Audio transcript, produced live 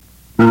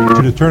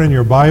To turn in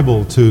your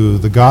Bible to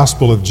the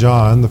Gospel of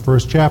John, the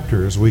first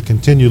chapter, as we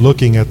continue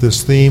looking at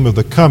this theme of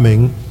the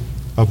coming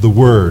of the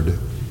Word.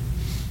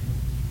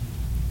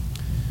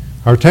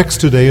 Our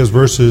text today is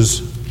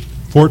verses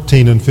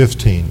 14 and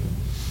 15.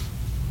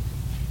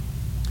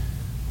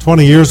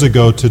 20 years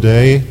ago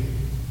today,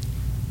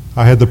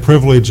 I had the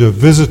privilege of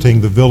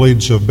visiting the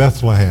village of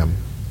Bethlehem.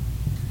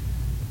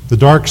 The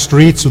dark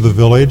streets of the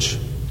village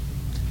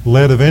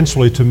led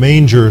eventually to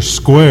Manger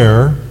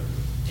Square,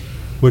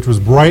 which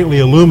was brightly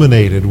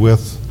illuminated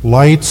with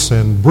lights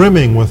and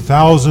brimming with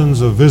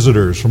thousands of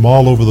visitors from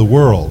all over the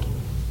world.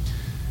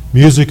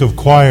 Music of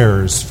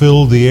choirs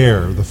filled the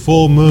air. The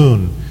full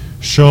moon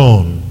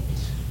shone,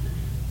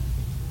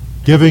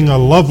 giving a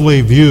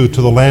lovely view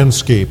to the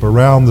landscape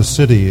around the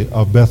city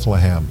of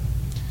Bethlehem.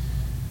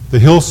 The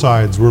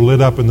hillsides were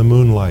lit up in the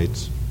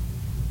moonlight,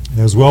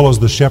 as well as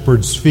the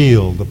shepherd's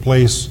field, the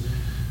place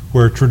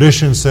where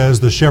tradition says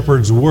the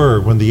shepherds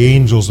were when the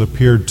angels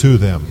appeared to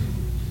them.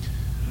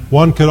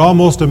 One could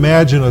almost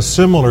imagine a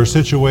similar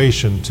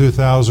situation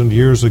 2,000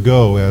 years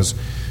ago as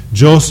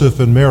Joseph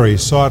and Mary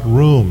sought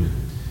room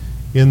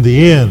in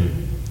the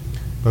inn.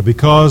 But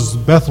because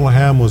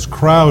Bethlehem was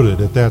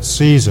crowded at that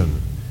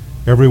season,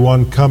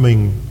 everyone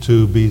coming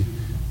to be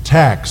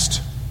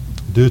taxed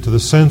due to the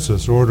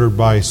census ordered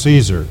by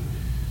Caesar,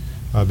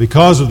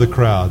 because of the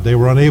crowd, they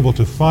were unable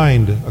to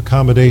find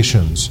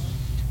accommodations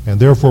and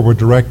therefore were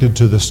directed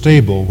to the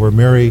stable where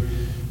Mary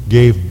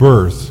gave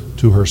birth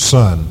to her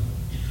son.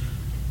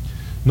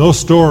 No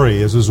story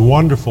is as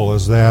wonderful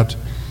as that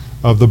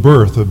of the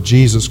birth of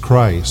Jesus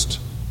Christ.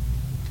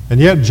 And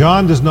yet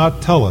John does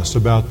not tell us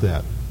about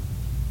that.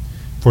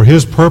 For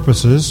his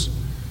purposes,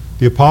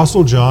 the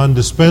Apostle John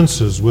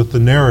dispenses with the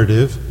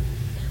narrative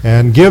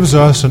and gives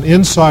us an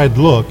inside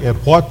look at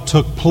what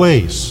took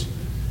place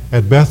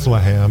at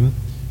Bethlehem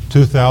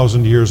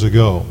 2,000 years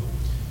ago.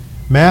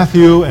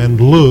 Matthew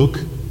and Luke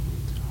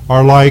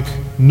are like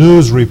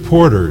news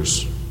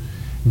reporters,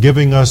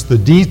 giving us the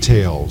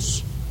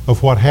details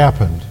of what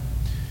happened.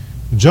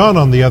 John,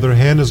 on the other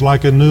hand, is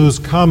like a news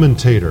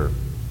commentator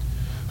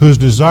whose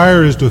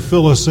desire is to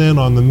fill us in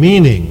on the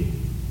meaning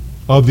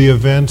of the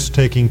events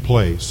taking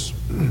place.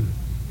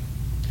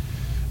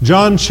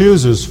 John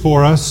chooses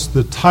for us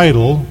the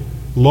title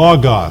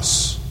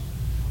Logos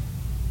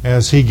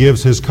as he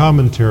gives his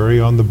commentary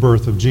on the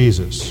birth of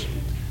Jesus.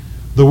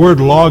 The word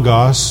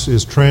Logos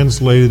is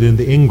translated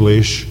into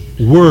English,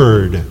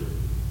 word.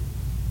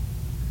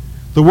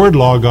 The word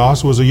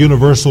Logos was a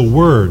universal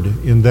word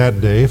in that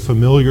day,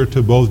 familiar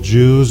to both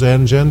Jews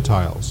and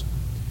Gentiles.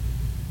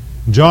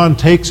 John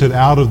takes it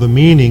out of the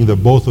meaning that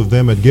both of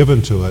them had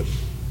given to it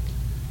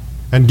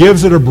and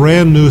gives it a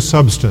brand new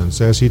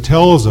substance as he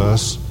tells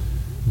us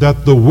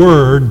that the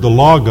Word, the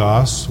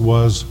Logos,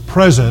 was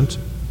present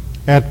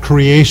at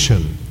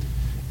creation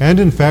and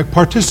in fact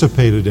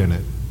participated in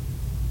it.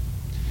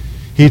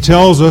 He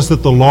tells us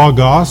that the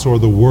Logos, or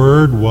the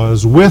Word,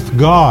 was with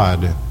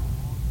God,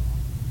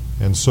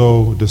 and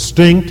so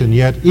distinct and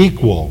yet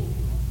equal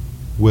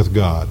with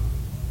God.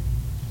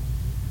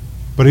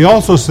 But he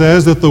also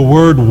says that the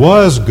Word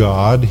was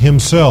God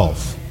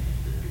himself.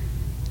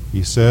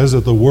 He says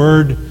that the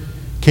Word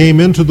came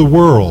into the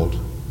world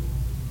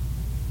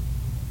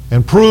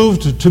and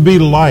proved to be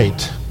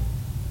light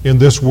in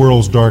this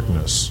world's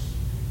darkness.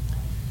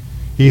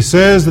 He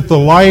says that the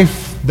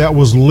life that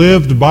was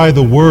lived by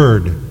the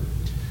Word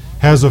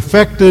has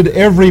affected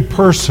every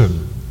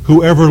person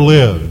who ever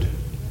lived,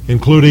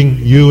 including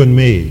you and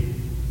me.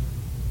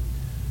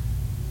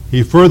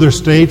 He further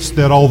states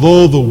that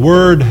although the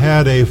Word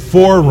had a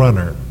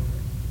forerunner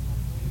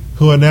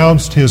who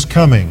announced his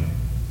coming,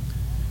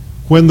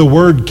 when the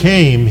Word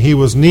came, he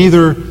was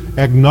neither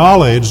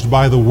acknowledged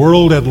by the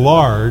world at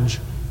large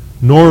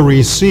nor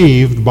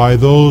received by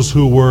those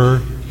who were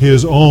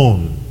his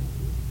own.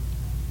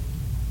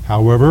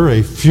 However,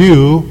 a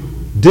few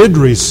did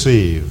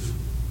receive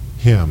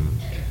him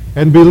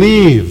and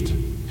believed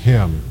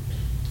him,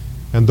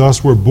 and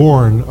thus were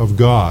born of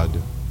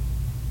God.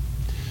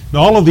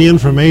 Now, all of the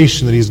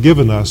information that he's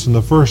given us in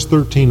the first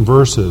 13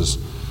 verses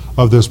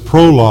of this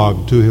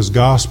prologue to his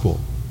gospel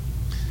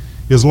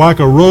is like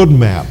a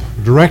roadmap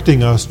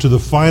directing us to the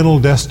final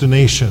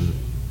destination.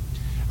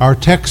 Our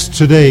text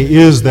today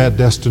is that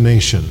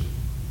destination.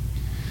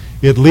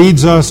 It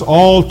leads us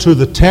all to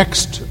the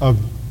text of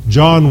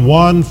John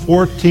 1,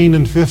 14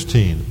 and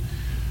 15,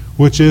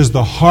 which is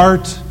the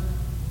heart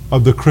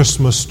of the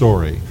Christmas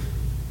story.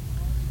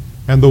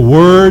 And the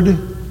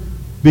Word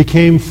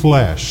became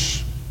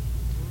flesh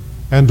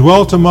and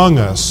dwelt among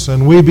us,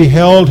 and we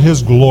beheld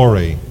his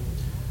glory,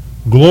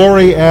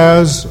 glory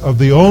as of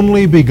the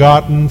only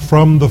begotten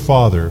from the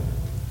Father,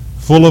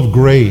 full of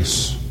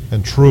grace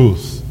and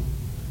truth.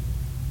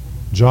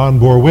 John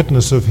bore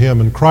witness of him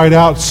and cried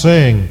out,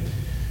 saying,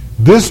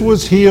 "This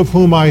was he of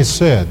whom I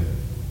said,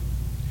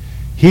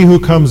 he who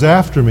comes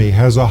after me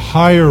has a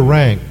higher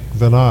rank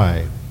than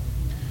I,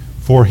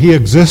 for he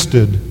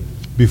existed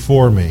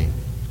before me."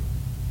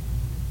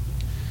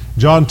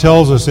 John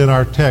tells us in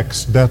our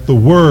text that the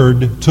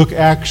Word took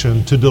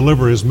action to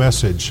deliver his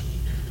message.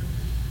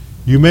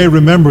 You may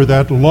remember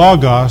that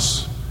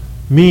logos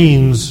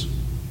means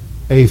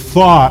a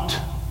thought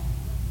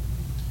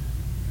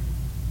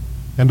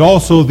and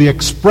also the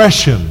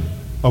expression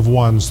of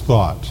one's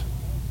thought.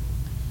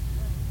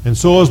 And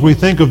so as we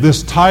think of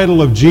this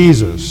title of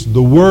Jesus,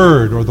 the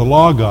Word or the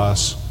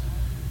Logos,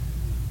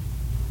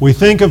 we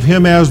think of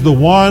Him as the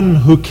one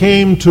who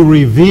came to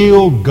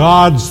reveal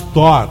God's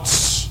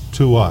thoughts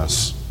to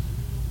us.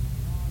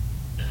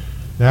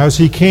 As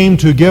He came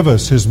to give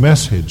us His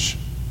message,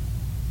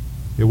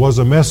 it was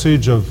a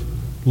message of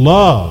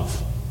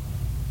love,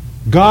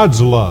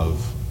 God's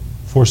love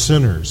for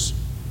sinners.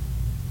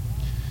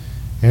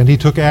 And He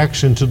took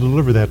action to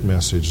deliver that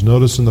message.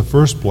 Notice in the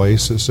first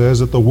place it says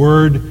that the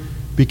Word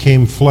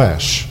became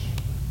flesh.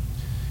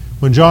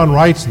 When John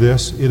writes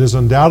this, it is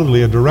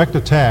undoubtedly a direct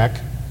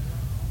attack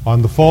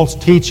on the false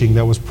teaching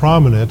that was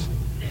prominent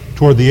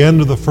toward the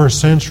end of the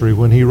first century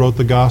when he wrote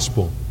the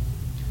gospel.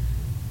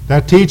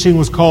 That teaching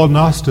was called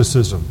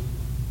Gnosticism.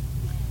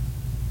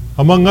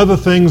 Among other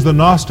things, the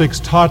Gnostics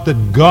taught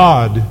that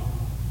God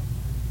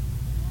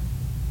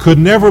could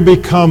never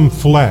become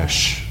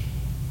flesh,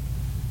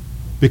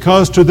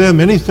 because to them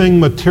anything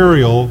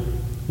material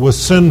was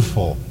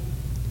sinful.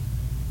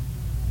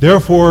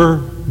 Therefore,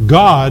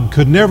 God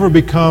could never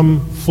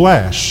become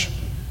flesh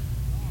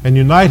and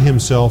unite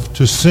Himself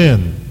to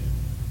sin.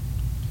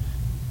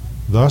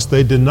 Thus,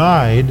 they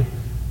denied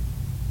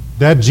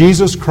that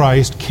Jesus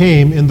Christ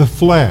came in the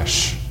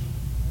flesh.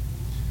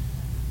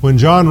 When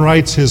John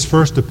writes his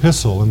first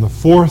epistle, in the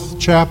 4th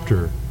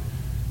chapter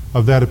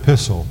of that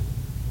epistle,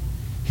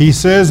 he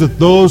says that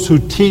those who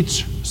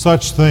teach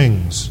such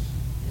things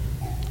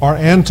are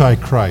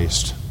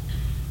antichrist.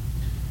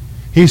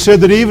 He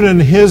said that even in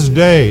his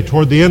day,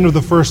 toward the end of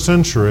the first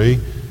century,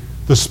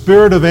 the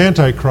spirit of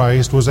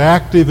Antichrist was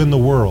active in the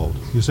world.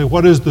 You say,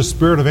 what is the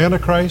spirit of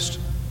Antichrist?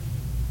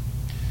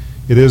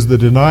 It is the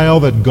denial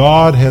that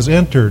God has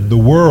entered the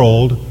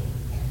world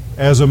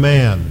as a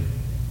man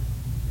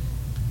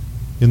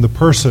in the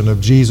person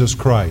of Jesus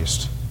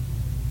Christ.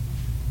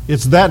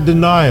 It's that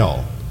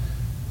denial.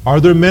 Are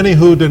there many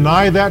who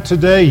deny that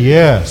today?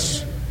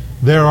 Yes,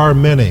 there are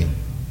many.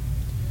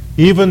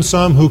 Even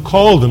some who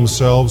call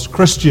themselves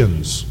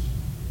Christians.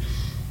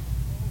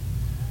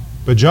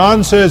 But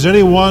John says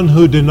anyone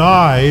who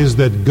denies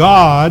that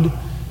God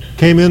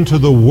came into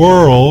the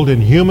world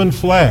in human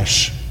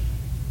flesh,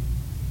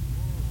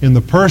 in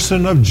the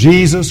person of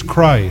Jesus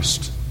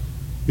Christ,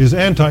 is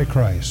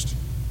Antichrist.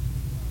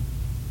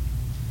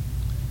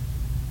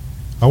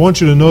 I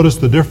want you to notice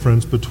the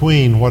difference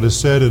between what is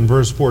said in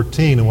verse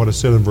 14 and what is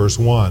said in verse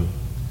 1.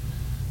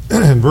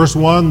 In verse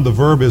 1, the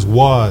verb is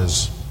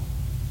was.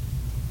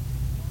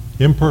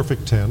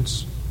 Imperfect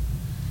tense.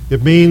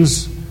 It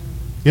means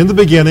in the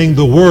beginning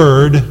the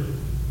Word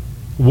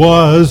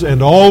was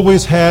and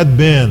always had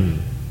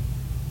been.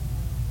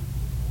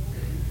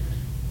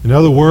 In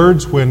other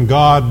words, when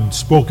God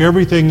spoke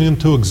everything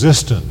into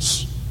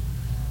existence,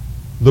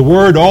 the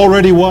Word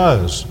already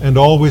was and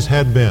always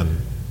had been.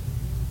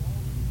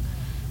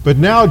 But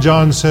now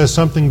John says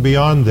something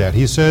beyond that.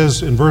 He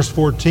says in verse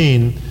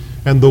 14,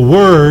 and the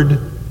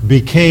Word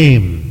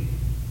became.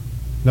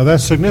 Now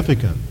that's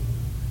significant,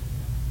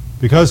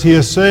 because he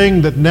is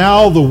saying that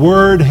now the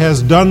Word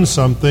has done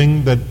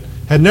something that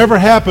had never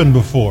happened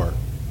before.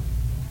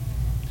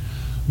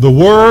 The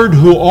Word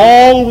who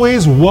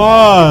always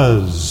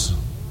was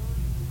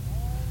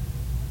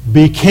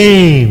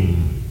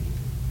became.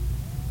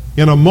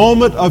 In a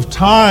moment of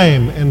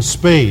time and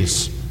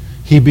space,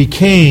 He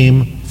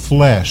became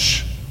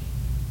flesh.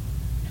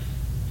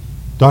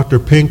 Dr.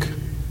 Pink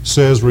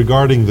says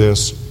regarding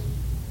this,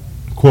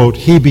 quote,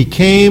 He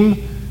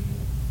became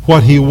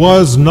what He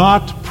was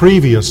not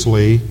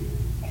previously,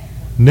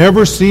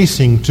 never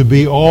ceasing to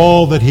be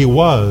all that He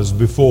was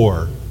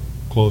before.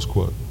 Close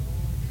quote.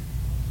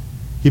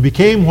 He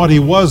became what He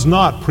was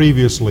not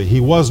previously. He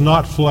was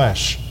not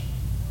flesh,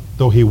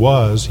 though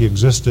He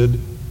existed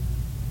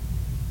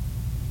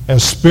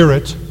as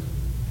spirit,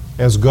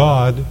 as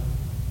God.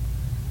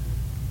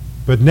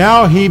 But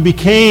now He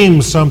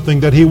became something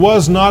that He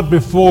was not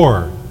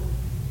before,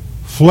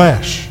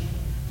 flesh.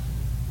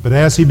 But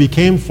as He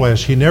became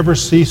flesh, He never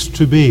ceased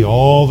to be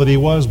all that He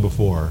was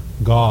before,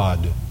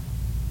 God.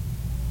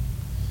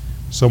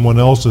 Someone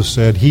else has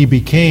said, He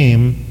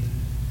became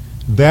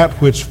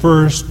that which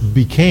first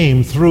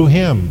became through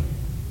Him.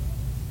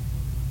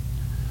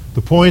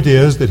 The point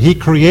is that He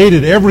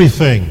created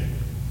everything,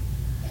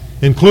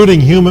 including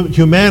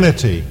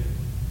humanity,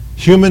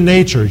 human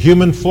nature,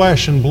 human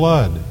flesh and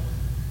blood.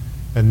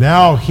 And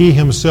now He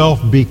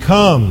Himself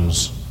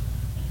becomes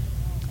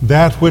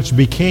that which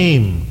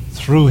became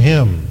through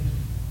Him.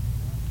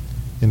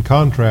 In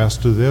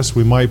contrast to this,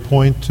 we might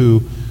point to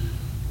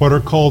what are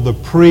called the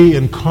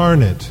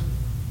pre-incarnate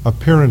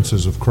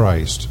appearances of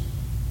Christ.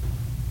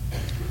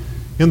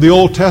 In the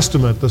Old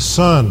Testament, the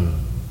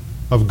Son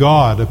of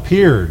God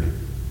appeared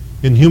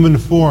in human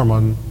form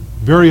on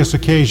various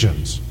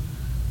occasions.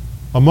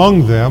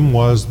 Among them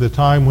was the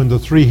time when the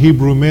 3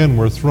 Hebrew men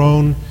were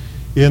thrown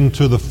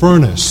into the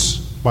furnace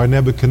by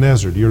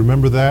Nebuchadnezzar. Do you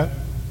remember that?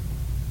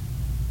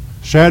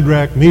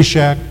 Shadrach,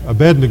 Meshach,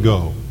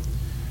 Abednego,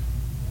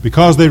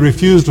 because they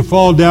refused to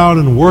fall down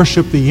and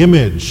worship the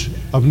image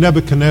of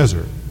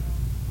Nebuchadnezzar,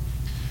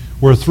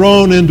 were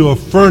thrown into a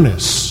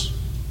furnace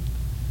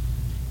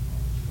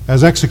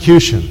as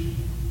execution.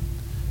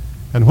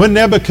 And when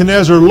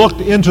Nebuchadnezzar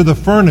looked into the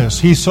furnace,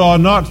 he saw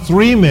not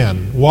 3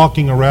 men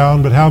walking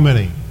around, but how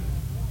many?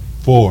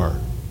 4.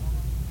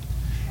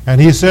 And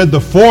he said, the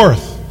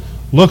 4th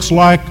looks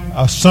like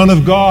a son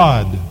of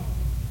God.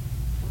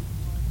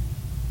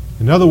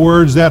 In other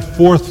words, that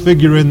 4th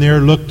figure in there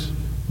looked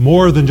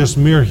more than just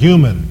mere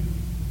human.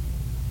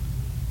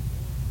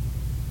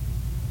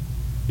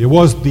 It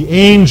was the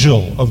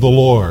angel of the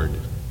Lord.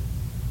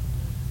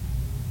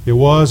 It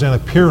was an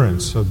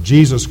appearance of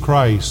Jesus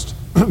Christ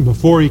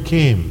before he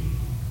came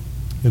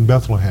in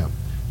Bethlehem.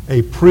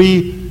 A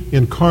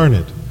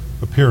pre-incarnate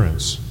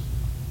appearance.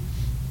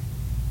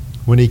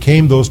 When he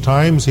came those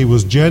times, he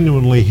was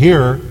genuinely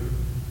here,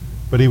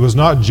 but he was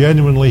not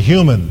genuinely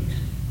human.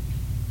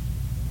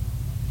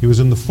 He was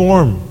in the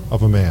form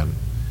of a man.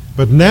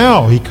 But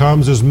now he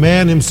comes as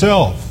man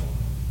himself.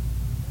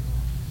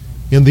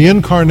 In the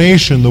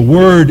incarnation, the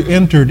Word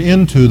entered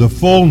into the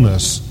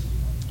fullness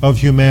of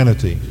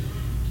humanity.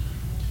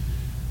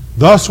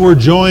 Thus we're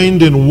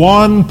joined in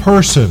one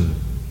person,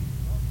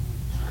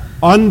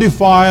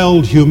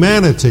 undefiled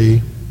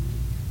humanity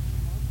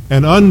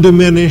and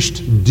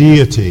undiminished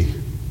deity.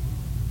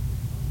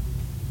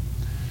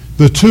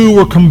 The two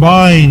were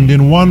combined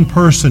in one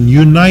person,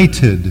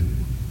 united.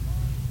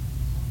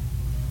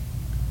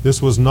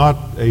 This was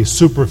not a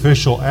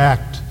superficial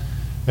act,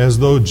 as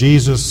though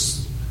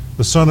Jesus,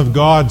 the Son of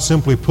God,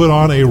 simply put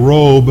on a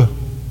robe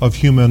of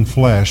human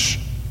flesh.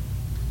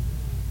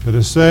 But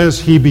it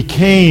says he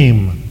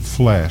became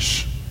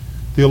flesh.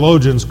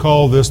 Theologians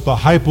call this the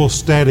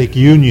hypostatic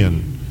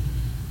union.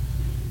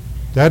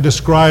 That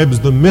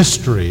describes the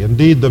mystery,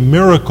 indeed the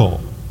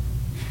miracle,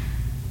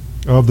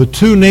 of the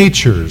two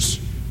natures,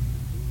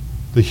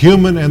 the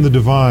human and the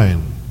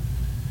divine,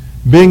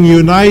 being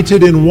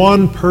united in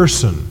one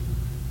person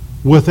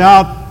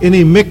without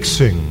any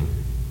mixing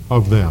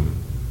of them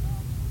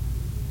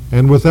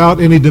and without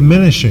any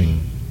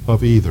diminishing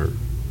of either.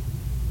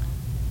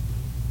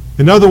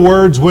 In other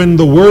words, when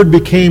the Word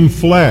became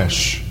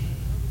flesh,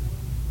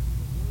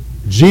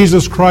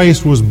 Jesus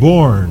Christ was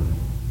born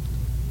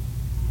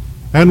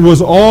and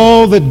was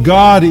all that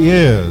God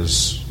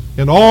is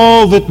and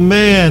all that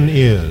man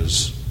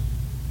is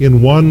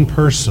in one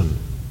person.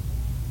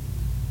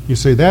 You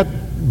say, that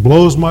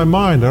blows my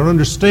mind. I don't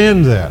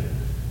understand that.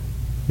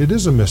 It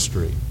is a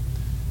mystery.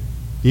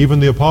 Even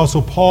the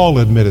Apostle Paul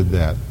admitted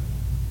that.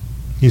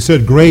 He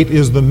said, great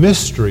is the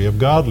mystery of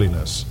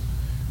godliness.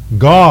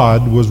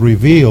 God was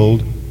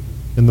revealed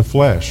in the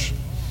flesh.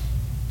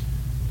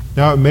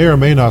 Now, it may or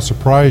may not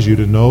surprise you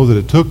to know that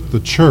it took the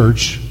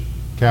church,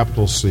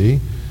 capital C,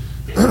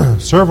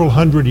 several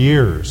hundred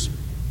years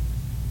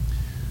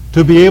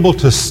to be able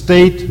to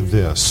state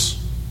this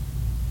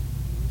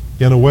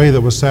in a way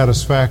that was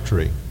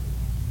satisfactory.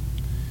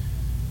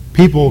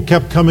 People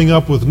kept coming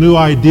up with new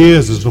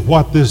ideas as to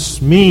what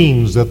this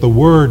means, that the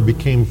Word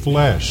became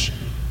flesh.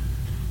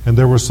 And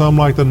there were some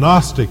like the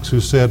Gnostics who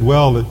said,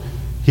 well, that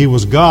he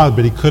was God,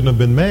 but he couldn't have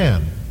been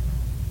man.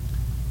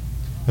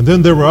 And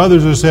then there were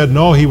others who said,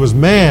 no, he was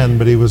man,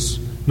 but he was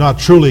not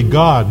truly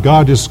God.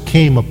 God just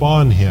came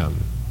upon him.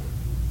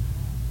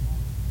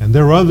 And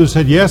there were others who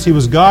said, yes, he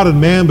was God and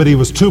man, but he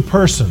was two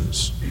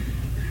persons.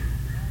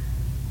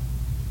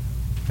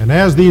 And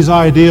as these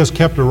ideas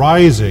kept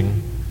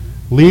arising,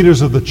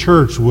 leaders of the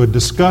church would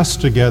discuss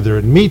together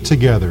and meet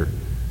together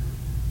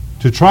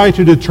to try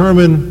to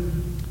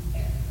determine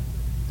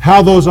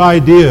how those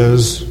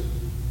ideas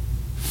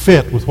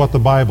fit with what the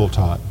Bible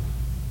taught.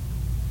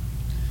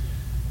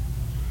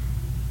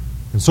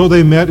 And so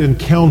they met in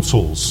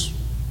councils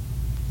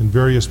in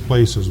various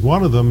places.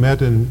 One of them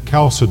met in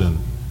Chalcedon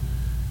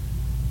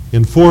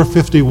in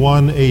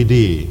 451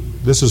 A.D.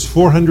 This is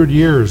 400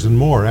 years and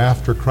more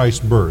after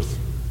Christ's birth.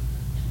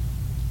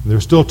 And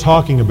they're still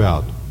talking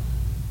about,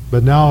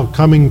 but now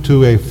coming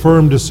to a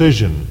firm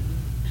decision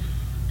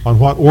on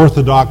what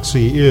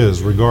orthodoxy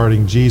is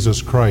regarding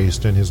Jesus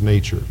Christ and his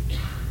nature.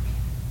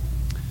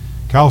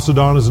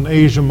 Chalcedon is in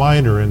Asia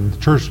Minor,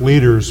 and church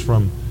leaders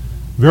from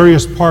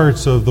various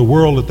parts of the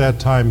world at that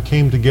time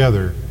came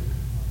together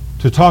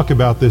to talk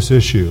about this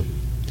issue.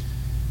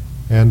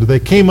 And they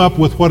came up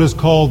with what is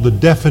called the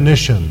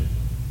definition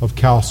of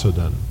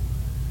Chalcedon.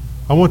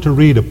 I want to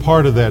read a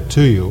part of that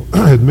to you.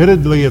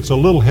 Admittedly, it's a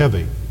little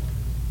heavy,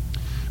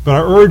 but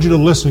I urge you to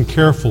listen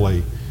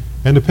carefully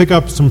and to pick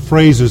up some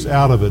phrases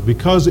out of it,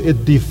 because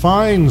it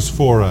defines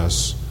for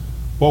us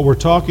what we're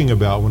talking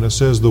about when it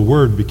says the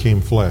Word became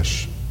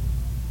flesh.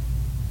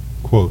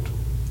 Quote,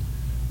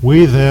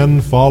 we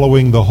then,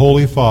 following the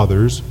Holy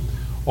Fathers,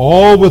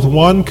 all with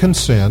one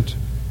consent,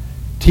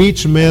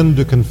 teach men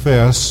to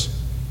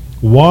confess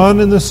one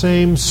and the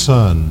same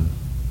Son,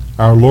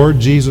 our Lord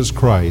Jesus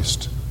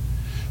Christ,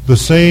 the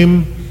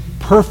same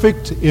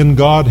perfect in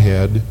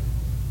Godhead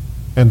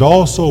and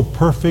also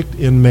perfect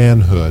in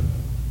manhood,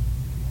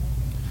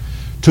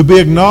 to be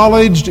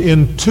acknowledged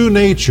in two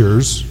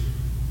natures,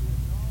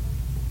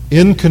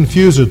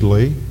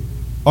 inconfusedly,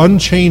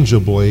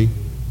 unchangeably,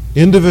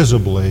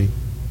 indivisibly,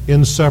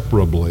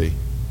 inseparably.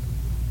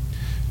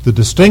 The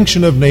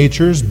distinction of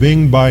natures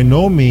being by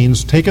no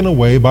means taken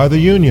away by the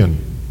union,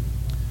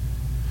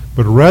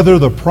 but rather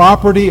the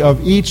property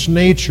of each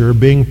nature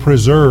being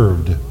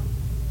preserved,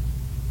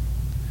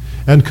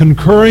 and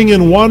concurring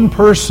in one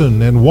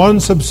person and one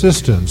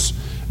subsistence,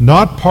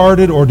 not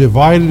parted or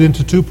divided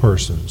into two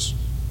persons,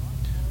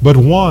 but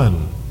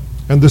one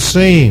and the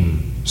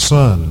same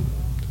Son,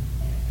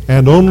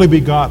 and only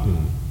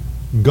begotten,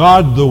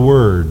 God the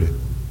Word,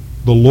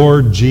 the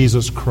Lord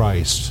Jesus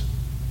Christ.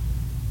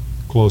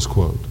 Close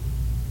quote.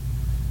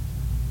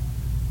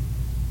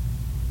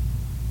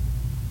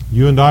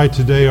 You and I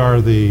today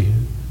are the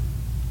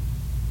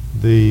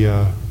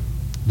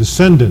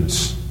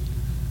descendants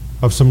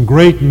of some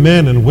great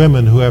men and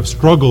women who have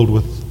struggled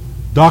with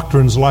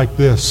doctrines like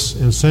this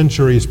in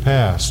centuries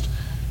past,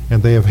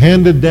 and they have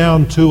handed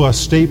down to us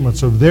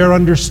statements of their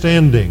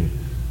understanding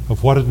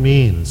of what it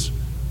means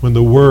when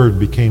the Word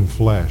became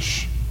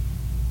flesh.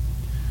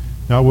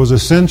 Now, it was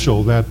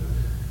essential that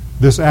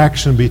this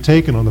action be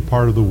taken on the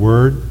part of the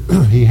Word.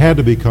 He had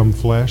to become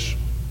flesh.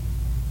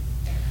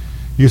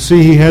 You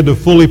see, He had to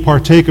fully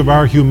partake of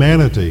our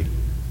humanity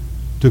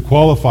to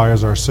qualify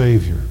as our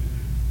Savior.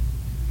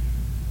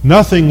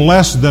 Nothing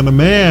less than a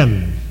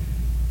man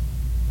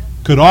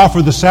could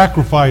offer the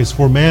sacrifice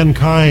for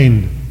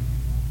mankind.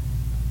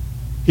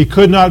 He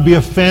could not be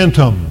a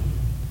phantom.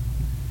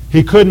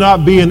 He could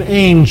not be an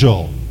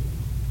angel.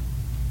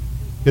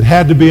 It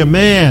had to be a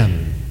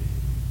man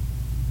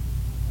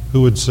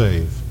who would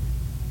save.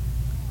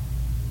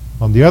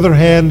 On the other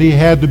hand, He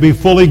had to be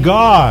fully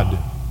God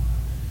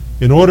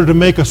in order to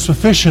make a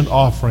sufficient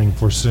offering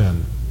for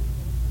sin.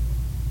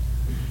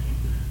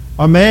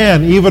 A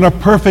man, even a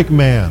perfect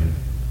man,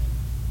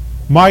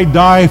 might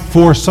die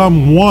for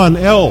someone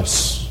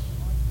else.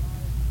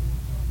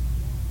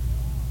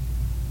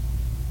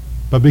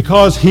 But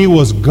because He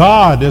was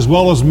God as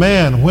well as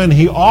man, when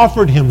He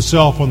offered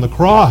Himself on the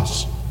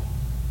cross,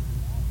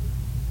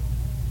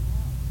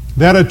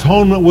 that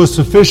atonement was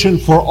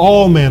sufficient for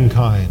all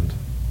mankind.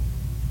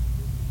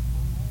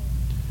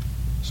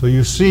 So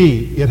you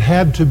see, it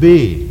had to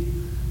be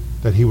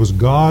that He was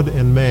God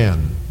and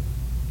man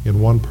in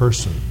one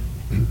person.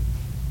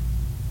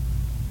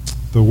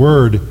 The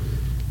Word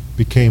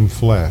became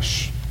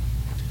flesh.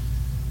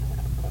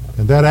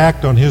 And that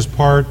act on His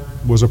part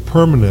was a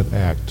permanent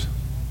act.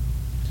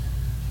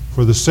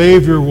 For the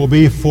Savior will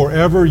be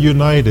forever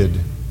united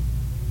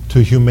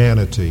to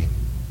humanity.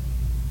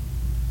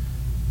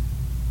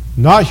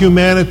 Not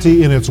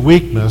humanity in its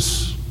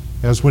weakness,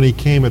 as when He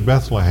came at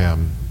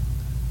Bethlehem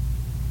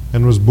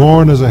and was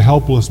born as a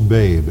helpless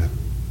babe.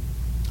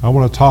 I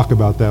want to talk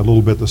about that a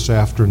little bit this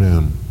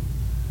afternoon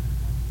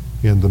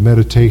in the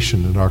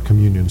meditation in our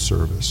communion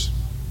service.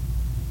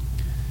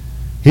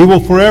 He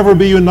will forever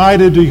be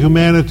united to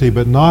humanity,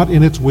 but not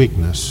in its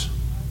weakness,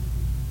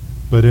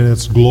 but in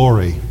its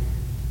glory.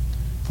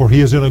 For He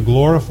is in a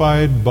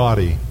glorified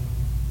body.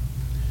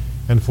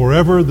 And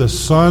forever the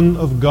Son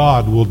of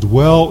God will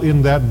dwell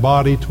in that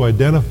body to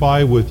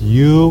identify with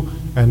you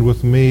and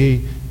with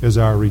me as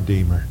our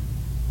Redeemer.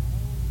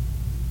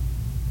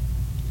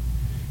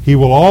 He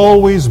will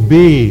always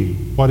be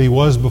what He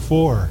was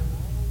before.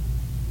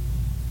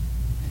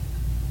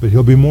 But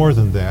He'll be more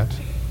than that.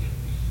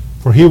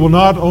 For He will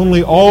not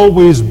only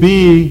always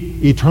be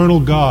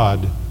eternal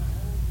God,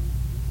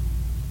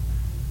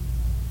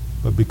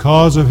 but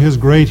because of His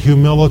great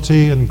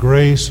humility and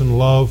grace and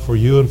love for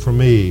you and for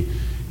me,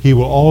 He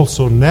will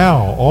also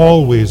now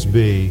always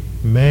be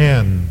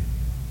man.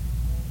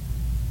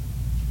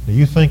 Now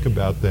you think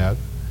about that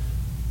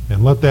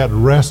and let that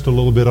rest a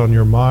little bit on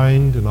your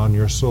mind and on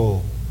your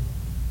soul.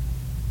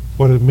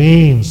 What it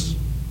means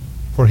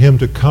for Him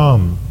to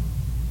come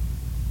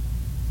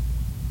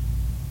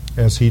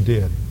as He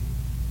did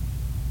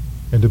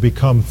and to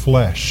become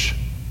flesh.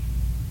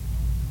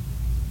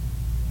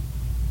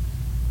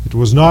 It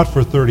was not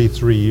for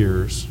 33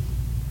 years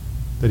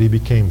that He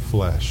became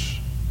flesh.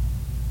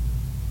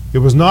 It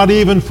was not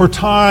even for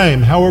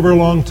time, however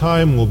long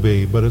time will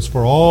be, but it's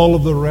for all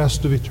of the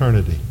rest of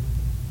eternity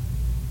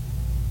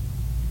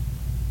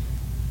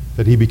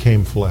that He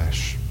became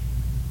flesh.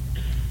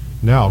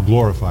 Now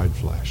glorified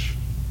flesh.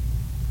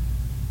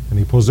 And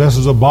He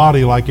possesses a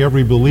body like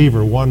every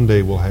believer one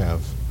day will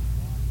have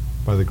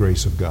by the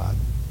grace of God.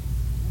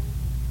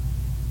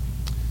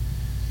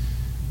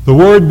 The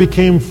Word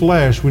became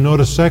flesh. We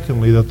notice,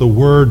 secondly, that the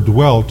Word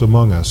dwelt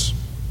among us.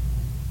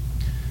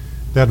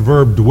 That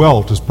verb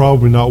dwelt is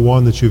probably not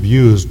one that you've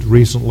used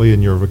recently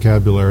in your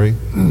vocabulary,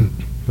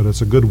 but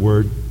it's a good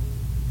word.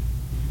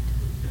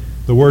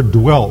 The word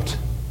dwelt,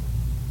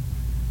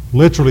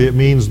 literally it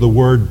means the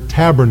word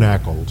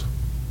tabernacled,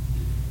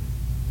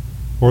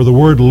 or the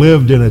word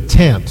lived in a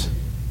tent.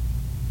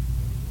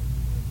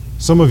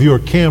 Some of you are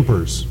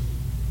campers.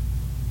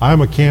 I'm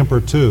a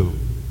camper too.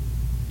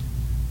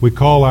 We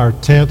call our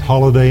tent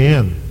Holiday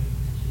Inn.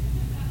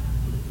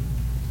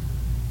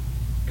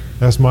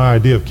 That's my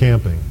idea of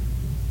camping.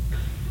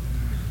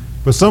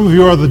 But some of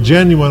you are the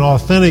genuine,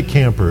 authentic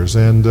campers,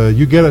 and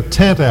you get a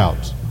tent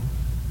out.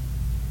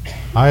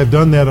 I have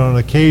done that on an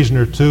occasion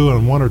or two,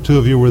 and one or two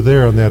of you were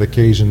there on that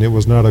occasion. It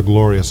was not a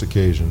glorious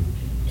occasion.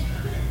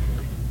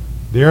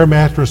 The air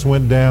mattress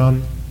went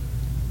down.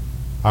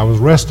 I was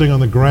resting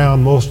on the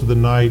ground most of the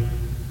night.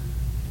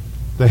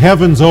 The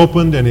heavens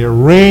opened, and it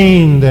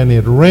rained, and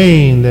it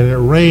rained, and it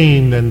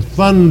rained, and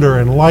thunder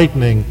and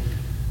lightning.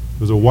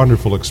 It was a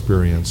wonderful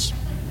experience.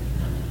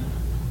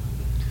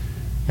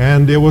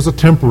 And it was a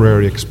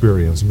temporary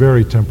experience,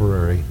 very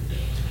temporary.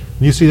 And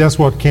you see, that's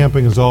what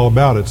camping is all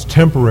about. It's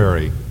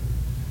temporary.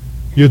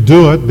 You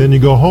do it, then you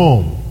go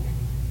home.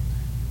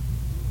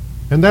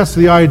 And that's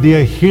the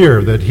idea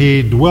here, that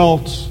he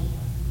dwelt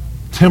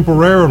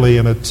temporarily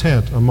in a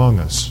tent among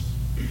us.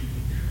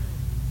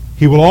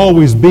 He will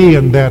always be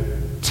in that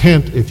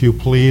tent, if you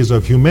please,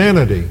 of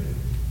humanity.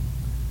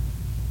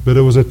 But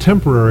it was a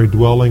temporary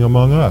dwelling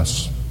among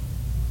us.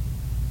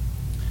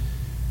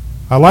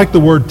 I like the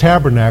word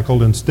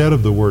tabernacled instead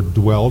of the word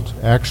dwelt,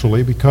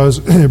 actually, because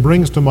it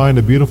brings to mind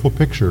a beautiful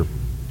picture.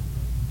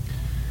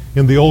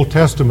 In the Old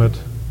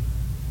Testament,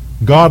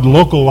 God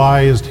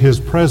localized his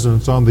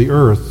presence on the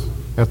earth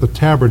at the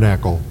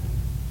tabernacle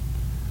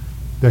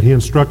that he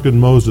instructed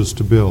Moses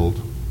to build.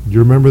 Do you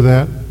remember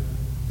that?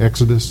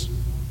 Exodus.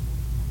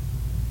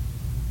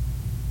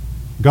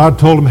 God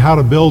told him how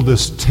to build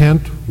this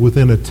tent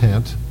within a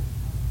tent,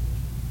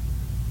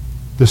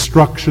 the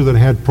structure that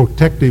had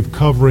protective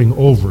covering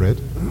over it.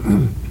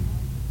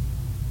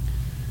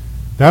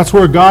 That's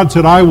where God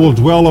said, I will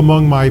dwell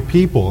among my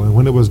people. And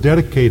when it was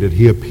dedicated,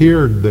 he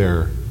appeared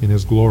there in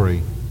his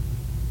glory.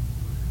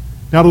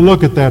 Now, to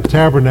look at that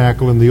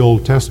tabernacle in the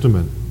Old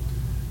Testament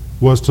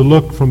was to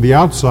look from the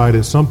outside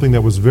at something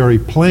that was very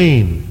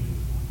plain.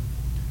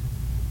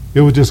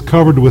 It was just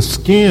covered with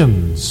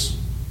skins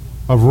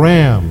of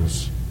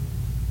rams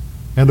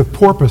and of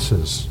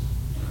porpoises,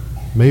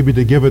 maybe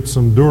to give it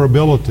some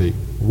durability,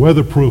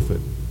 weatherproof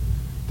it,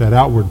 that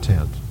outward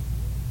tent.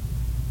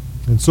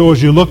 And so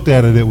as you looked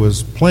at it, it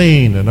was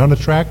plain and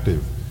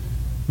unattractive,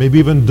 maybe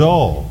even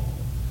dull,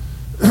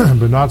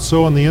 but not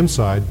so on the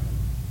inside.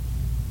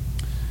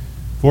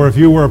 For if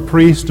you were a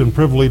priest and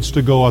privileged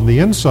to go on the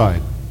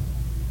inside,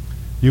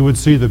 you would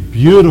see the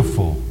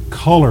beautiful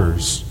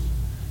colors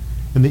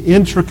and the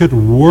intricate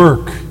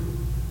work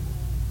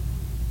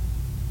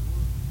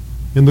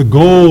in the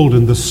gold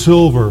and the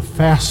silver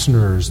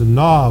fasteners and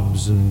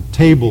knobs and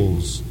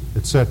tables,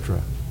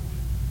 etc.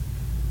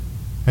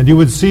 And you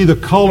would see the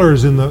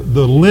colors in the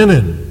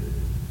linen.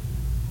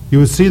 You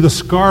would see the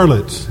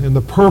scarlet and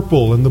the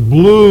purple and the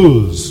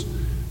blues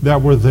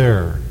that were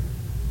there.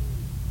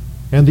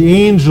 And the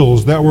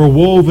angels that were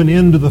woven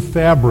into the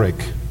fabric.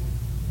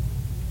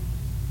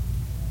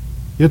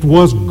 It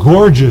was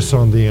gorgeous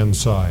on the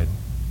inside.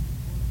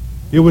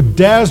 It would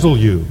dazzle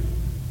you.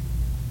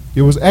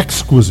 It was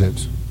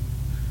exquisite.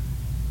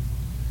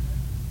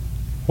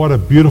 What a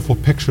beautiful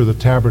picture the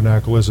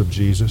tabernacle is of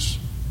Jesus.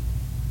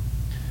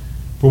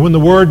 For when the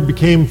Word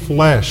became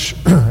flesh,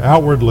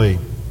 outwardly,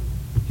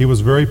 he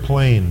was very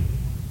plain.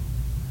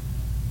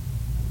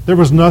 There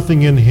was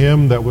nothing in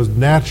him that would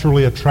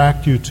naturally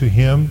attract you to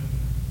him.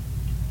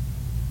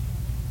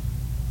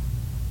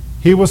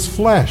 He was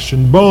flesh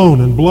and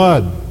bone and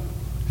blood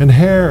and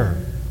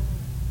hair.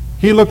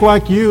 He looked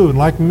like you and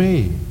like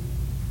me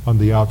on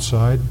the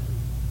outside.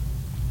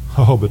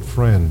 Oh, but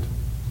friend,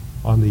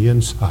 on the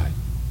inside.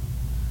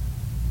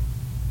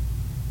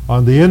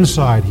 On the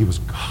inside, he was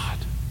God.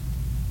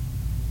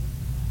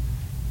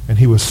 And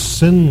he was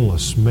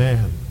sinless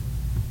man.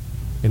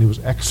 And he was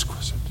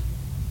exquisite.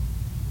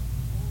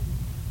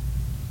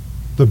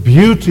 The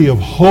beauty of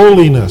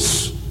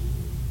holiness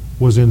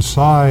was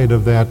inside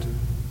of that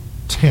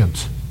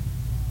tent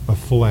of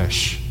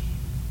flesh.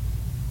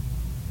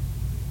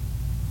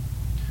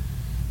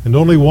 And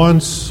only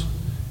once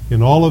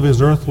in all of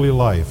his earthly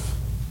life,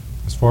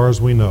 as far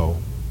as we know,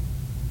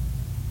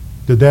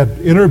 did that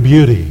inner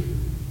beauty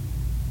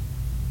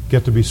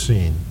get to be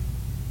seen,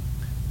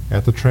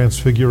 at the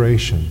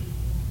Transfiguration.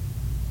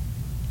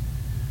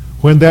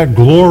 When that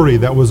glory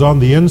that was on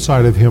the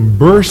inside of him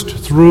burst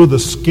through the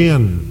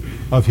skin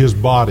of his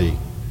body,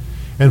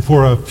 and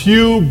for a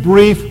few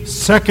brief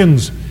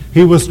seconds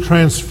he was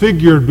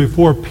transfigured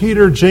before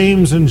Peter,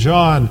 James, and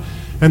John.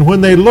 And when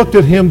they looked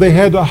at him, they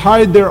had to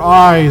hide their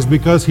eyes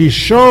because he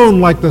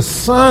shone like the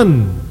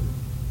sun.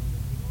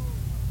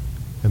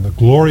 And the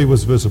glory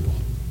was visible.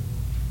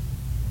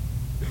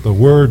 The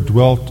Word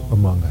dwelt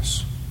among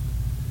us.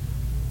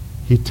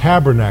 He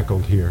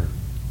tabernacled here.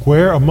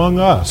 Where? Among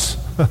us.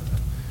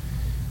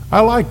 I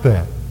like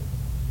that.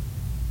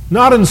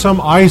 Not in some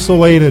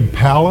isolated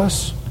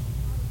palace.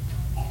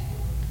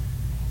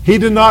 He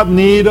did not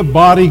need a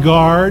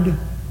bodyguard.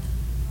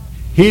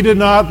 He did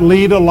not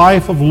lead a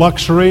life of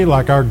luxury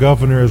like our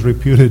governor is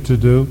reputed to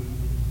do.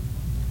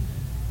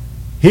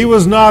 He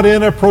was not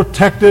in a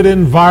protected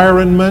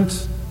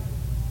environment.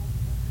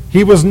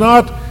 He was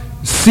not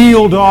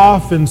sealed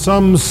off in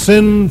some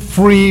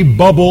sin-free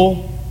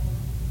bubble.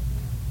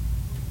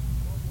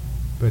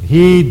 But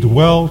he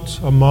dwelt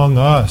among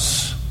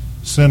us,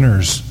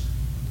 sinners,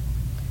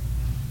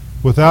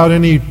 without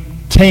any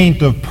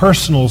taint of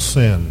personal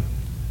sin.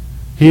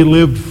 He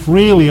lived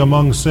freely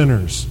among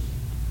sinners.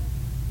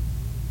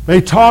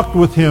 They talked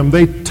with him.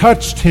 They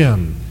touched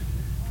him.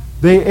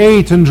 They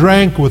ate and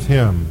drank with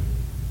him.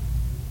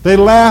 They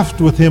laughed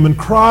with him and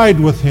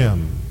cried with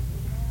him.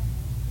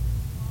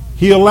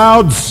 He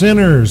allowed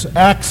sinners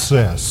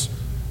access.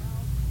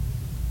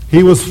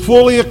 He was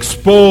fully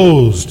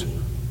exposed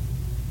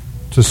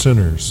to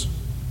sinners.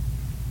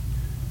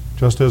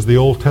 Just as the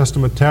Old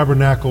Testament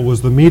tabernacle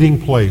was the meeting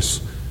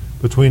place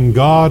between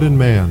God and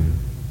man,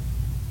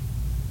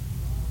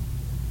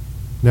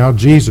 now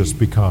Jesus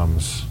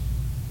becomes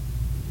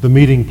the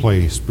meeting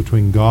place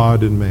between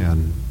God and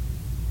man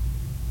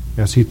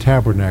as he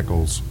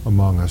tabernacles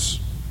among us.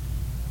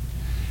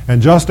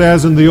 And just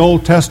as in the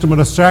Old Testament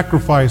a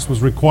sacrifice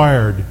was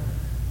required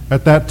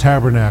at that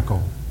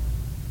tabernacle,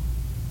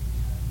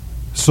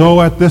 so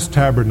at this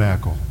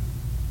tabernacle,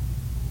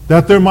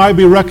 that there might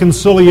be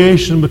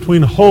reconciliation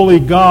between holy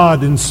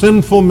God and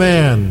sinful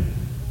man,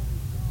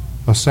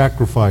 a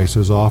sacrifice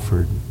is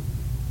offered.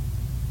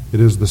 It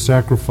is the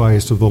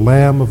sacrifice of the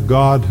Lamb of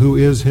God, who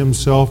is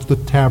himself the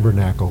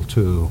tabernacle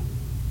too,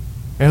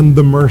 and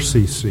the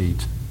mercy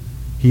seat.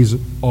 He's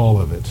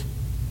all of it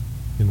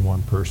in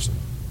one person.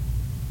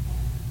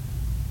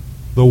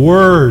 The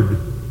Word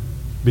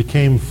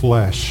became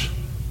flesh.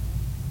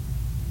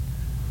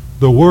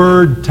 The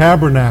Word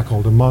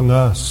tabernacled among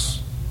us.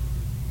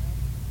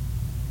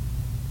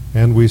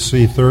 And we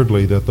see,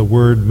 thirdly, that the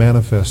Word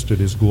manifested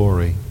his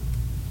glory.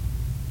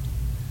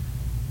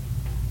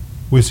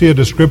 We see a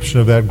description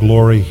of that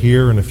glory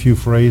here in a few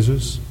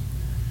phrases.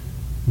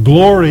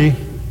 Glory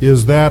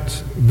is that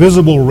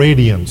visible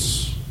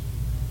radiance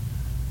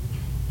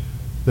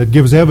that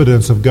gives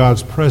evidence of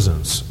God's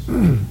presence.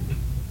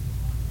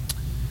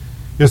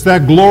 It's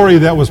that glory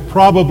that was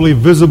probably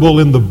visible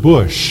in the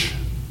bush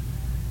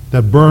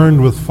that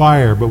burned with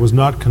fire but was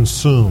not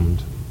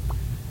consumed.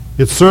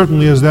 It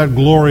certainly is that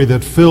glory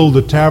that filled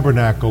the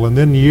tabernacle, and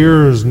then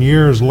years and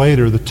years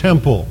later, the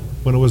temple,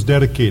 when it was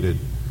dedicated.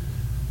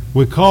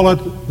 We call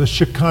it the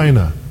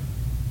Shekinah.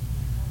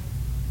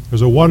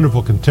 There's a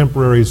wonderful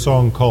contemporary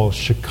song called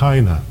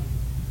Shekinah.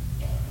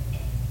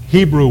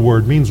 Hebrew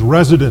word means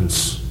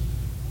residence.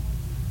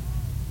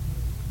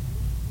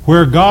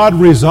 Where God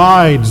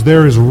resides,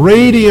 there is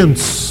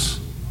radiance.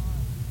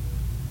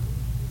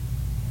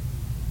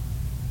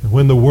 And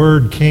when the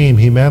Word came,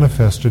 he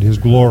manifested his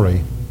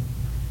glory.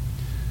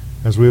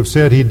 As we have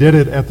said, he did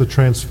it at the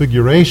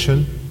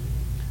Transfiguration.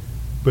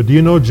 But do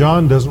you know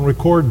John doesn't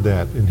record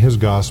that in his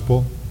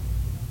gospel?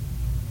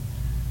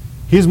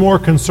 He's more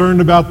concerned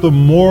about the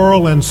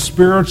moral and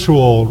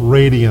spiritual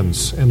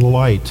radiance and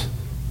light.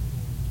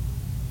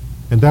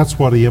 And that's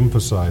what he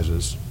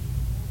emphasizes.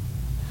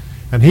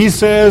 And he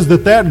says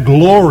that that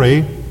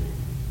glory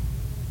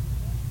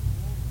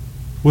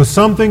was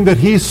something that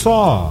he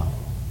saw.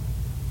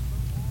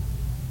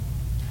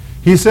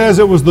 He says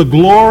it was the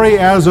glory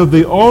as of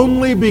the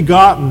only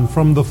begotten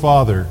from the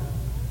Father.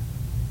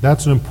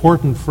 That's an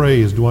important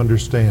phrase to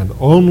understand.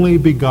 Only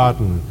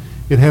begotten.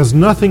 It has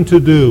nothing to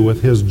do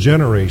with his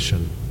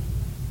generation.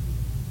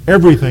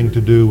 Everything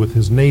to do with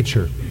his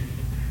nature.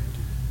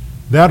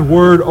 That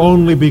word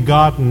only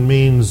begotten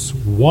means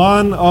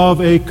one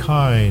of a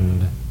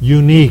kind,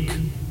 unique.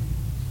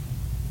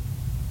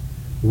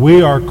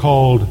 We are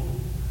called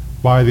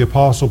by the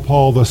Apostle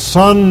Paul the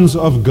sons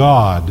of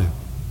God.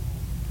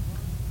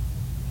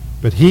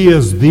 But he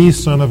is the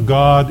Son of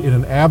God in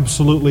an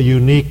absolutely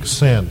unique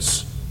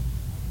sense.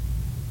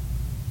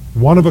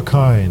 One of a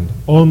kind,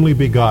 only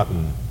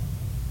begotten.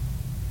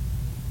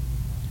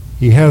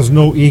 He has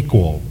no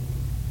equal.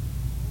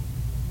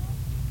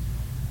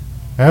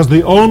 As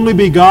the only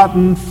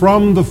begotten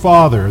from the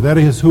Father, that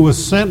is, who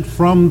was sent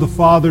from the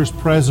Father's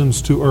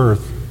presence to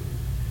earth,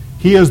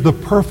 he is the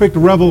perfect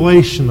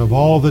revelation of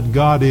all that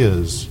God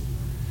is.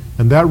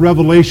 And that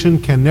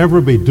revelation can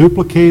never be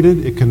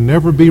duplicated. It can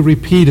never be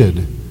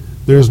repeated.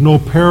 There's no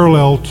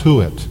parallel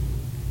to it.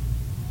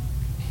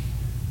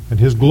 And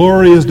his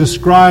glory is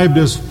described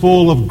as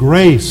full of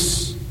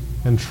grace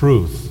and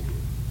truth.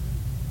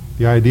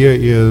 The idea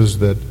is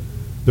that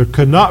there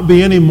could not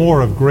be any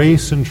more of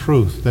grace and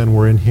truth than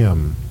were in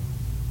him.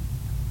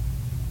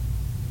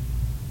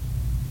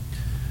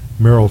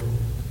 Merrill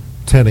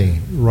Tenney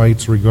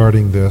writes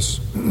regarding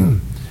this,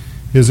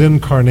 his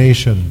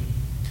incarnation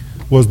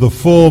was the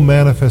full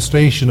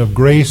manifestation of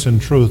grace and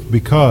truth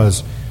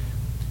because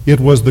it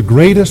was the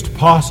greatest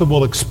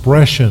possible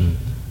expression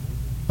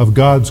of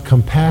God's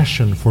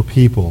compassion for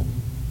people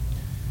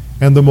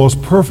and the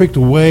most perfect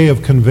way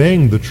of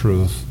conveying the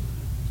truth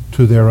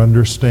to their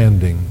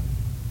understanding.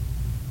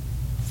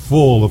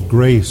 Full of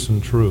grace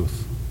and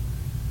truth.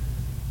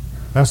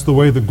 That's the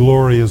way the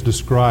glory is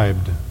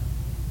described.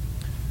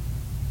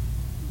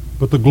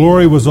 But the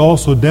glory was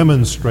also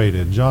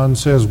demonstrated. John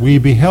says, we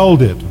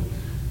beheld it.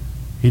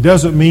 He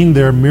doesn't mean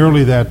there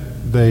merely that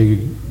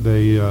they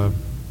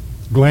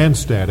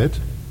glanced at it.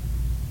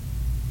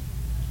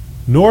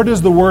 Nor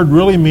does the word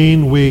really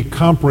mean we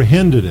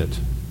comprehended it.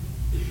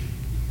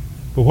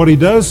 But what he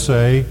does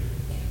say,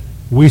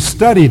 we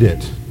studied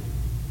it.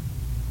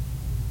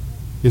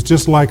 It's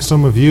just like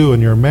some of you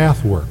in your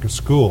math work at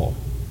school.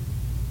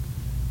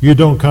 You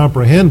don't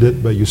comprehend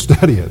it, but you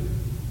study it.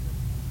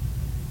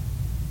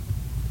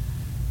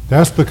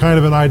 That's the kind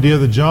of an idea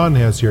that John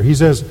has here. He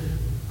says,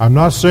 I'm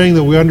not saying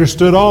that we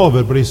understood all of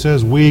it, but he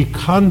says we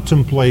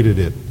contemplated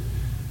it.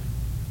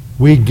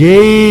 We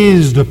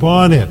gazed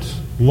upon it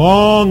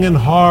long and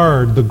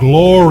hard, the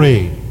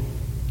glory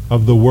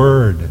of the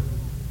Word.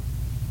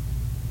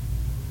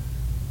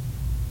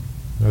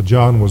 Now,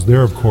 John was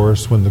there, of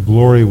course, when the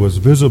glory was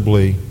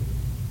visibly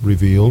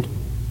revealed.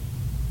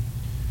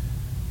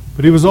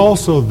 But he was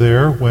also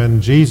there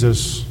when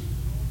Jesus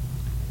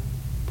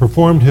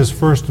performed his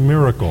first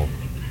miracle.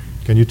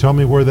 Can you tell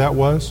me where that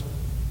was?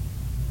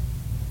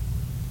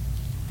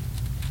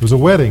 It was a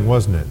wedding,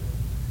 wasn't it?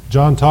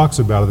 John talks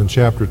about it in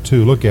chapter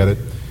 2. Look at it.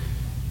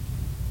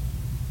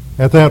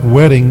 At that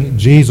wedding,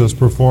 Jesus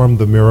performed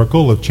the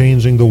miracle of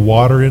changing the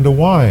water into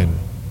wine.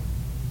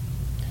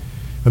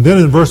 And then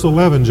in verse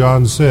 11,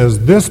 John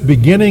says, this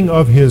beginning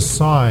of his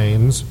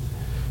signs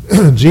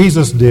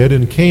Jesus did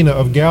in Cana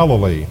of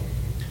Galilee,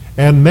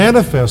 and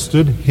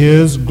manifested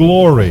his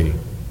glory.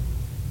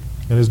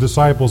 And his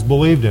disciples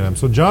believed in him.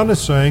 So John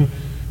is saying,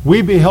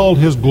 we beheld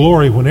his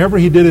glory whenever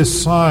he did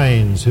his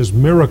signs, his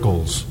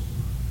miracles.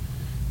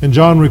 And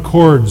John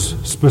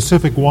records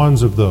specific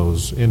ones of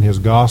those in his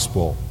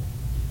gospel.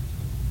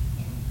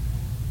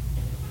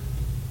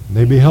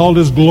 They beheld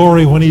his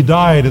glory when he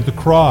died at the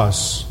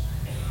cross.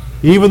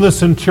 Even the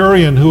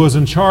centurion who was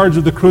in charge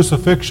of the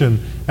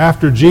crucifixion,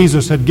 after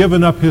Jesus had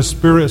given up his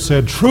spirit,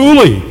 said,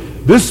 truly,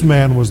 this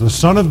man was the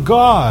Son of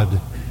God.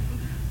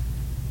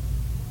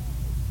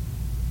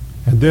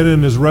 And then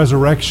in his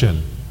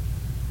resurrection,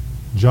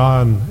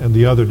 John and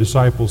the other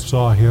disciples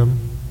saw him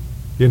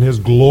in his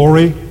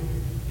glory.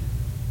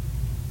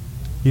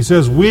 He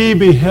says, we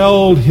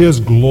beheld his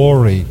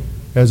glory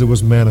as it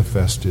was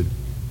manifested.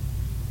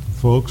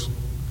 Folks,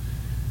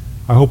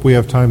 I hope we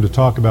have time to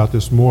talk about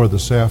this more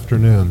this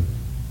afternoon.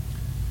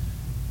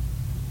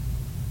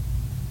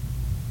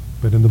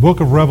 But in the book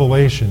of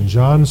Revelation,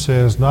 John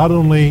says not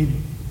only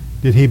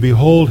did he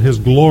behold his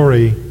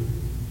glory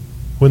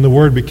when the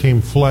Word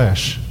became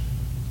flesh,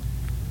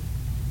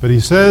 but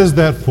he says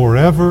that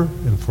forever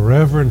and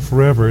forever and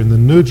forever in the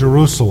New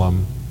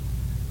Jerusalem,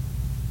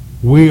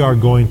 we are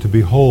going to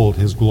behold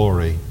his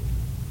glory,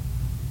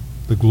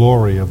 the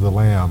glory of the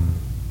Lamb,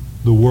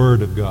 the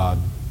Word of God.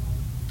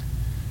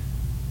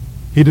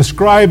 He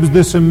describes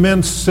this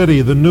immense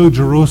city, the New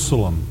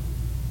Jerusalem,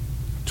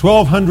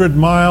 1,200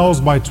 miles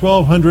by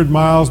 1,200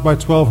 miles by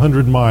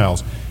 1,200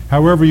 miles.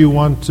 However you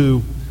want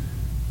to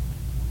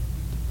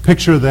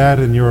picture that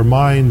in your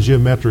mind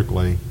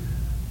geometrically,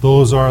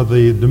 those are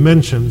the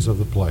dimensions of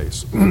the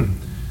place.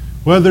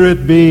 Whether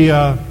it be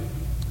a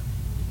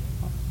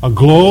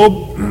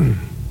globe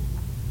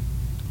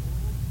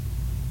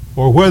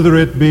or whether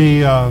it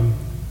be a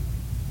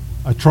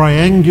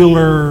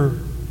triangular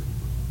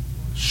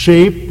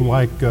shape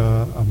like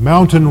a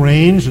mountain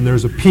range and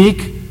there's a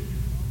peak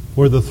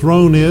where the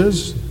throne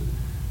is,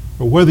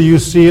 or whether you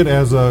see it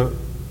as a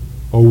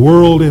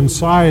world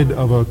inside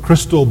of a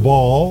crystal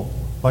ball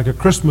like a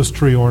Christmas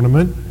tree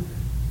ornament,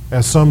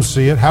 as some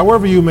see it,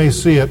 however you may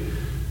see it,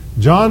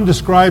 John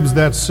describes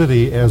that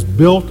city as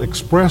built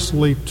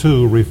expressly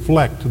to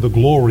reflect the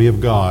glory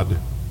of God.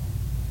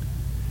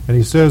 And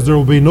he says there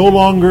will be no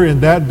longer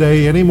in that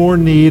day any more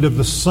need of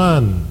the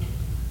sun,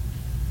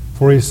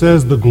 for he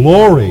says the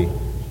glory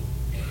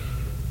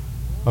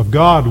of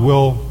God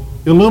will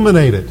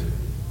illuminate it.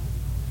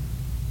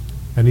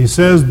 And he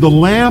says the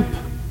lamp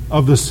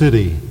of the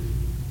city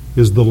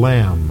is the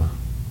Lamb.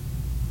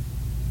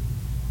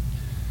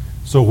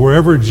 So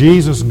wherever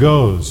Jesus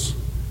goes,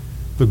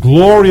 the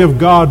glory of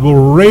God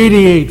will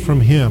radiate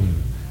from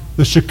him.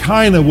 The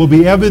Shekinah will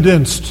be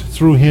evidenced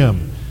through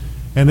him.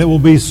 And it will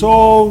be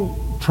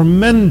so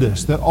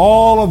tremendous that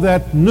all of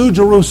that New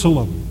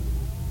Jerusalem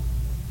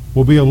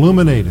will be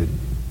illuminated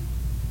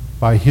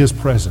by his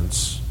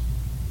presence.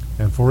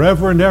 And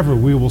forever and ever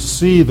we will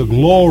see the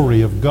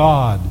glory of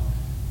God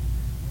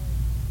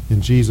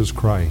in Jesus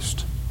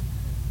Christ.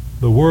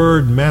 The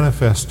Word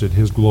manifested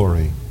his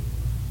glory.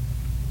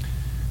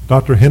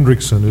 Dr.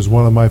 Hendrickson is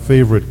one of my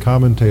favorite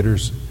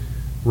commentators,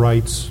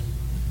 writes,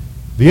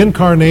 the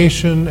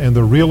incarnation and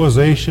the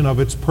realization of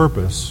its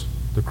purpose,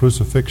 the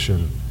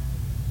crucifixion,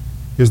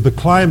 is the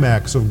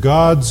climax of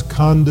God's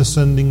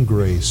condescending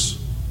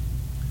grace.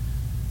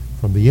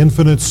 From the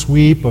infinite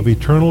sweep of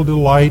eternal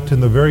delight in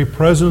the very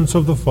presence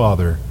of the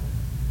Father,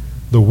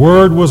 the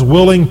Word was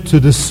willing to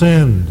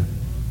descend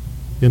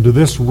into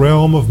this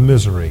realm of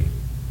misery,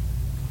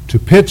 to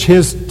pitch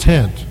his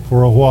tent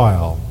for a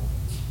while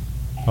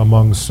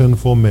among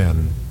sinful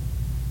men.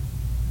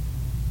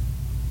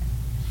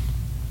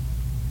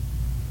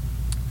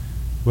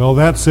 Well,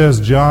 that, says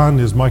John,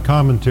 is my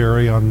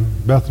commentary on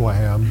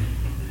Bethlehem.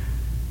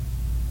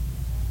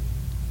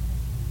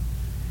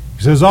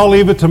 He says, I'll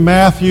leave it to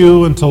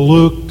Matthew and to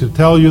Luke to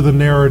tell you the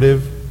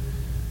narrative,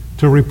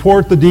 to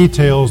report the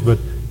details, but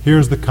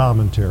here's the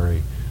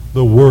commentary.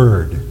 The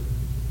Word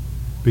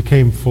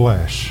became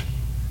flesh,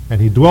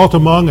 and He dwelt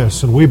among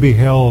us, and we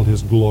beheld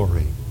His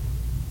glory.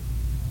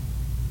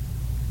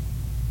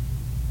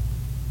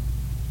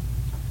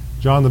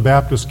 John the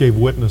Baptist gave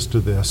witness to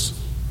this.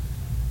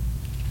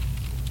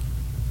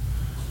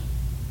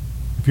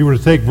 If you were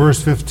to take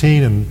verse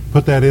 15 and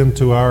put that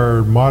into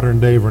our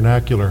modern-day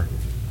vernacular,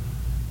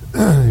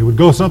 it would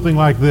go something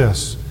like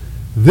this.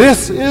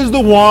 This is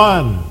the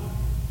one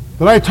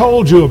that I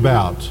told you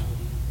about.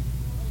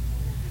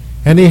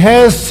 And He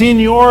has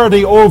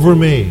seniority over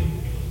me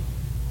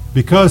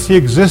because He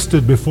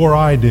existed before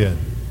I did.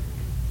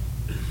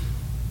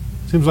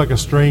 Seems like a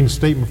strange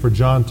statement for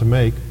John to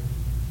make.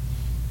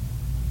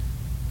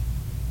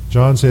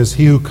 John says,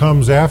 he who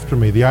comes after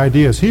me. The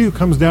idea is he who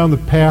comes down the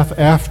path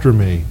after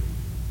me.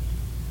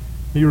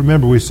 You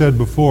remember we said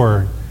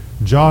before,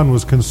 John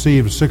was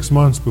conceived 6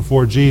 months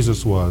before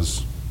Jesus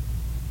was.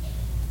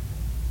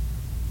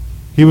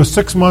 He was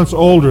 6 months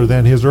older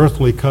than his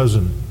earthly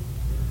cousin.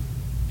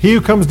 He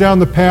who comes down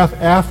the path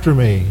after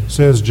me,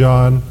 says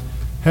John,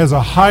 has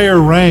a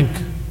higher rank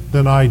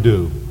than I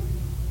do.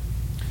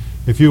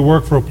 If you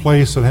work for a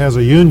place that has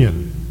a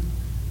union,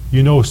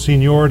 you know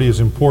seniority is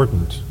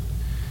important.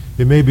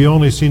 It may be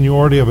only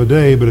seniority of a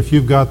day, but if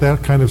you've got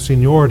that kind of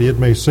seniority, it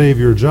may save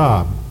your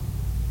job.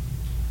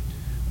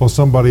 Well,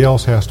 somebody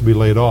else has to be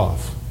laid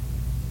off.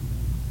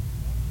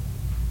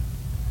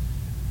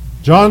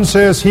 John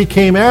says he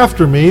came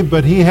after me,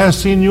 but he has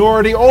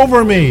seniority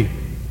over me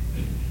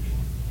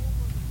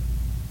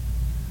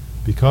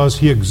because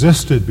he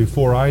existed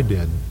before I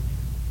did.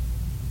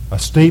 A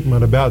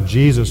statement about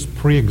Jesus'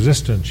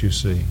 pre-existence, you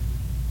see.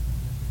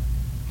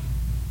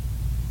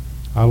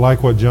 I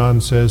like what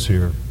John says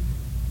here.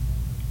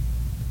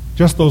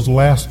 Just those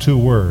last two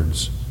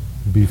words,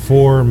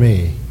 before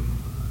me.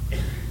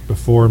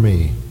 Before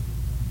me.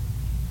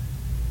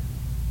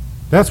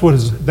 That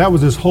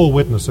was his whole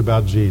witness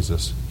about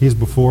Jesus. He's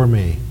before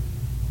me.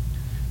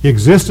 He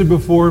existed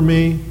before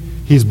me.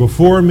 He's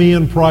before me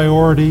in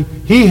priority.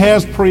 He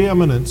has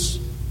preeminence.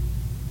 I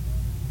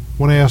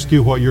want to ask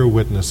you what your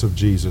witness of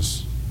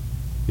Jesus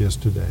is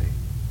today.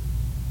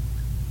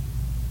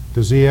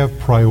 Does He have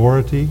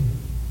priority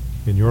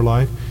in your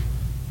life?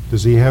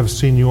 Does He have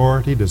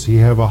seniority? Does He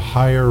have a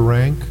higher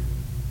rank?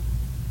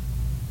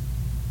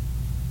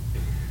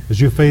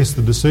 As you face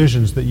the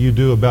decisions that you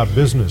do about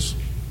business,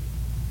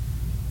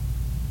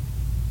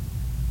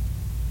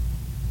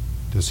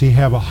 does He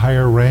have a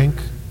higher rank?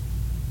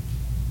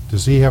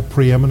 Does He have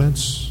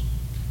preeminence,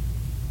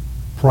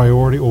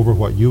 priority over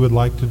what you would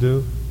like to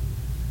do?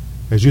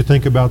 As you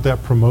think about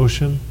that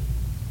promotion,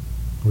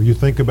 or you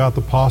think about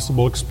the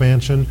possible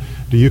expansion,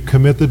 do you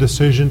commit the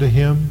decision to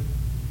Him?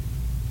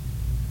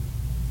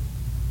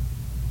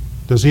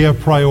 Does He have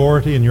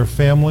priority in your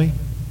family?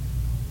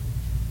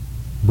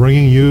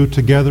 Bringing you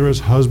together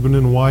as husband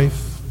and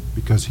wife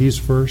because He's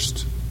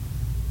first?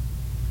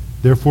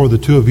 Therefore, the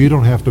two of you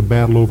don't have to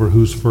battle over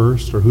who's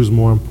first or who's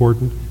more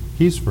important.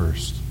 He's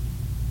first.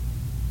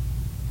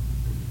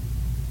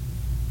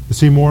 Is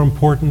He more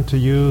important to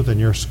you than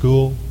your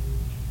school,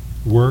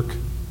 work?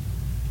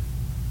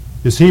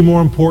 Is He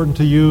more important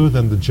to you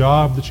than the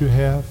job that you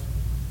have?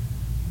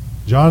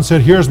 John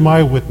said, here's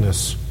my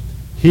witness.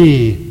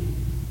 He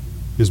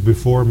is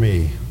before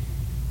me.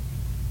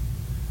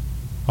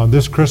 On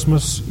this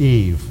Christmas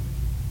Eve,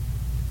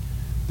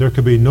 there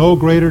could be no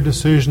greater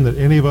decision that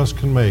any of us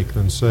can make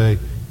than say,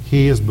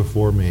 He is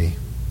before me.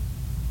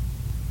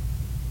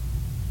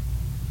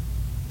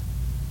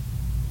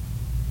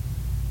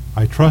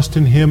 I trust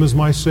in Him as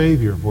my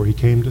Savior, for He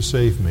came to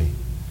save me.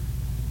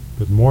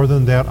 But more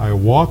than that, I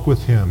walk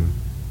with Him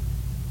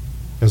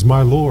as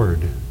my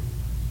Lord,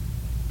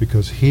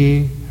 because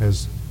He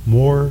has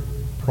more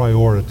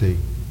priority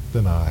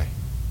than I.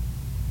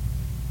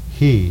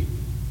 He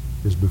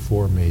is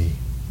before me.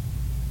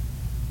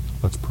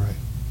 Let's pray.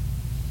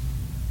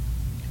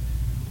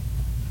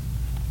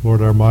 Lord,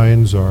 our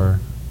minds are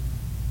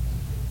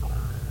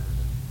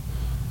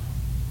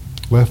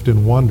left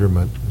in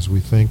wonderment as we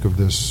think of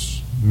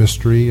this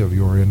mystery of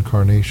your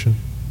incarnation.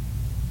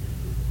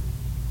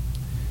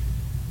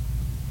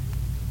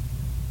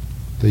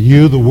 That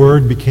you, the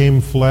Word,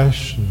 became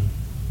flesh and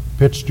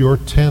pitched your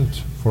tent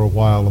for a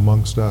while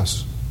amongst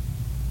us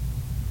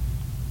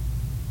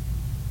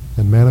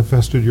and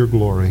manifested your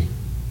glory,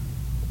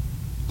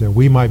 that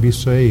we might be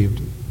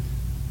saved,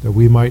 that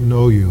we might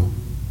know you,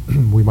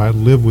 we might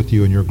live with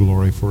you in your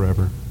glory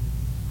forever.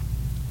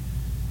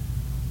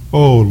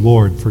 Oh,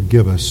 Lord,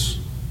 forgive us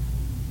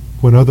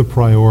when other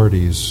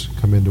priorities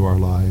come into our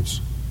lives.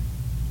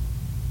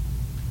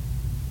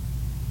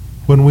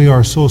 When we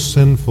are so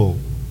sinful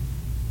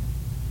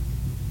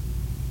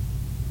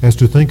as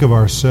to think of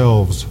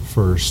ourselves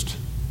first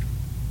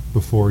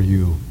before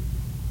you.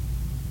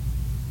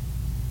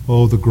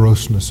 Oh, the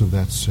grossness of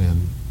that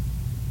sin.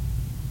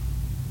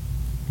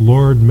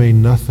 Lord, may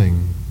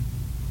nothing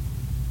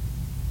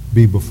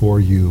be before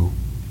you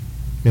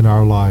in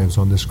our lives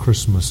on this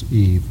Christmas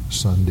Eve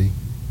Sunday.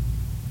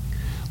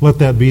 Let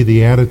that be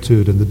the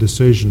attitude and the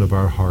decision of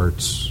our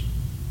hearts.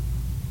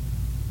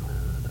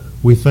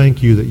 We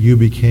thank you that you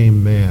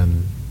became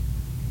man,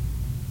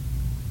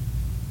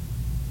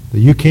 that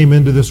you came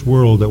into this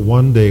world that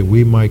one day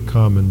we might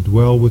come and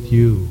dwell with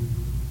you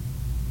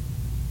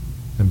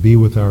and be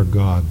with our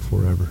God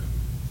forever.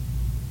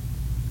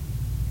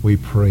 We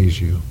praise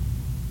you.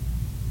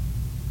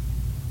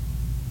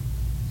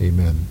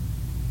 Amen.